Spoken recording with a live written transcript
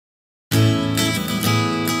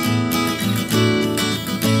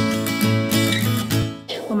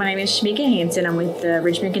my name is Shamekia. I'm with the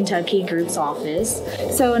Richmond, Kentucky Group's office.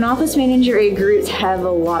 So an office manager at Groups have a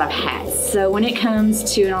lot of hats. So when it comes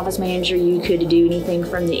to an office manager, you could do anything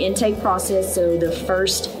from the intake process, so the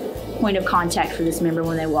first point of contact for this member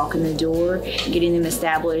when they walk in the door, getting them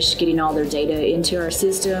established, getting all their data into our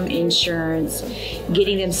system, insurance,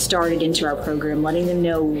 getting them started into our program, letting them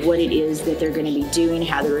know what it is that they're going to be doing,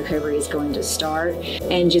 how the recovery is going to start,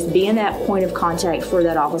 and just being that point of contact for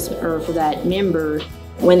that office or for that member.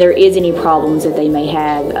 When there is any problems that they may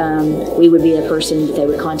have, we would be the person that they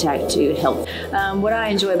would contact to help. What I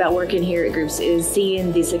enjoy about working here at Groups is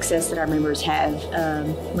seeing the success that our members have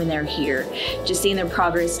when they're here. Just seeing their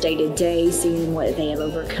progress day to day, seeing what they have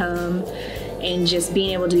overcome, and just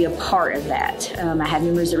being able to be a part of that. I have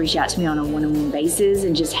members that reach out to me on a one-on-one basis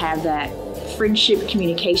and just have that friendship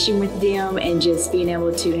communication with them, and just being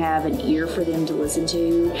able to have an ear for them to listen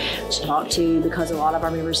to talk to, because a lot of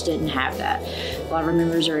our members didn't have that. A lot of our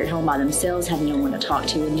members are at home by themselves, having no one to talk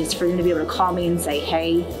to, and just for them to be able to call me and say,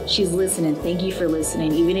 hey, she's listening, thank you for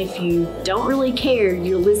listening. Even if you don't really care,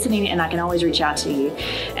 you're listening, and I can always reach out to you.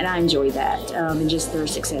 And I enjoy that, and just their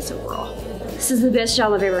success overall. This is the best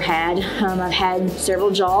job I've ever had. I've had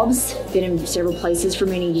several jobs, been in several places for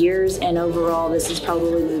many years, and overall this is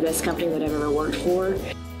probably the best company that I've ever worked for.